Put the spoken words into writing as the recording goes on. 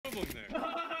belong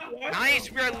there.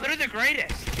 Nice, we are literally the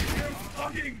greatest. You're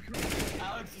fucking crazy.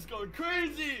 Alex is going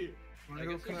crazy. I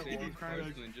guess I say these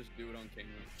first and just do it on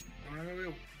camera. Wanna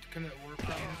go commit war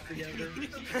crimes together?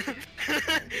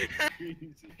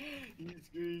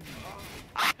 He's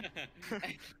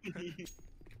crazy.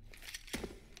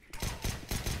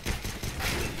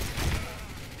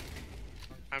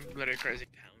 I'm literally crazy.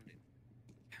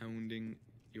 Pounding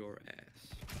your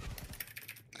ass.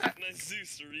 Nice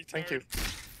Zeus, retard. Thank you.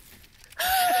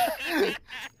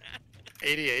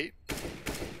 88.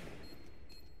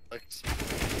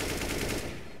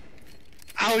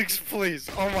 Alex, please.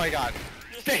 Oh my god.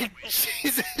 Thank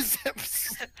Jesus.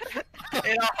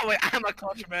 Oh wait, I'm a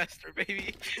clutch master,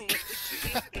 baby.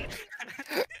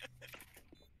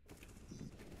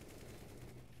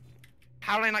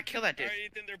 How did I not kill that dude?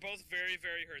 Alright, Ethan, they're both very,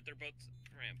 very hurt. They're both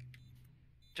ramp.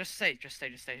 Just stay.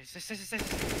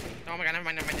 Oh my god, never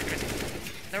mind.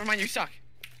 Never mind, you suck.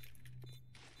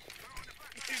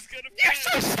 He's gonna You're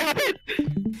so stupid!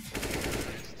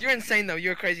 You're insane though,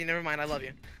 you're crazy, never mind, I love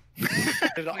you.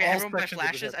 Okay, everyone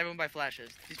buy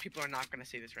flashes, These people are not gonna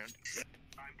see this round.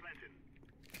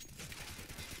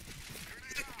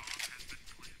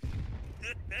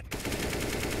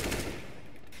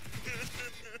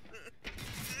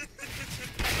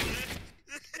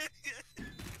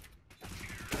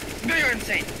 No, you're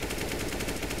insane!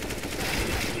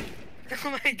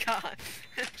 Oh my god.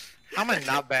 How am I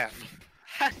not banned?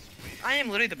 I am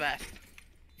literally the best.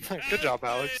 Good job,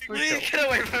 Alex. Please get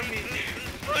away from me.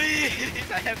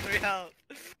 Please, I have 3 health.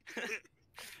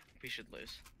 We should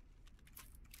lose.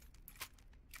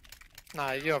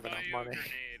 Nah, you have enough money.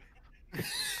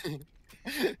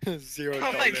 0 Oh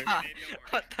my dollar. god.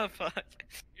 What the fuck?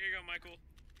 Here you go, Michael.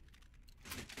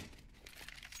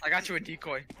 I got you a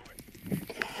decoy.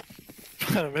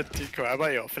 I'm a decoy. How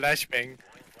about you? Flashbang.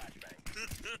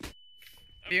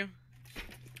 You?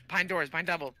 Behind doors, behind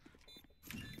double.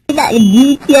 Last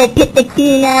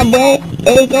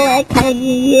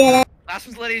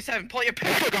one's lit 87. Pull your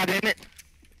pistol, goddammit!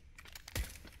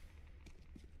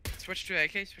 Switch to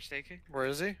AK, switch to AK. Where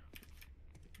is he?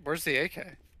 Where's the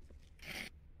AK?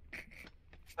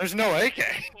 There's no AK.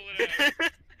 Pull it out.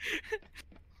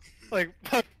 Like,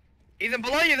 Ethan,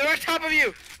 below you, they're on top of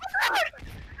you!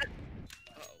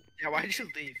 Yeah, why'd you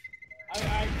leave?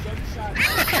 I jump shot.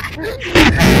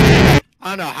 I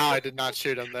don't know how I did not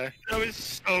shoot him there. That was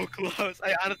so close.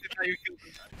 I honestly thought you killed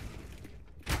me.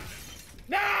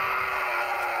 No!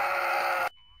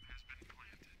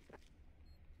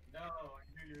 No, I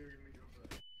knew you were gonna go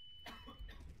for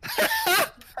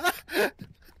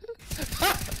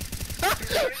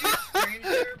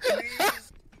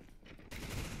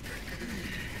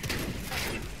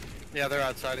Yeah, they're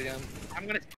outside again. I'm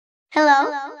gonna.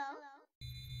 Hello?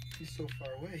 He's so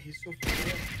far away. He's so far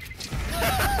away.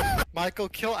 Michael,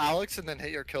 kill Alex and then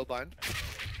hit your kill bind.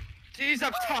 He's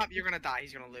up top. You're gonna die.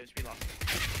 He's gonna lose. We lost.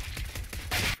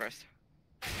 First.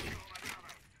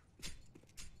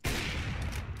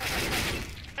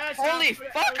 Holy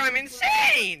fuck! I'm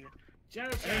insane.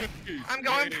 Genocide. I'm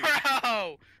going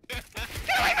pro. Get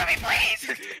away from me, please.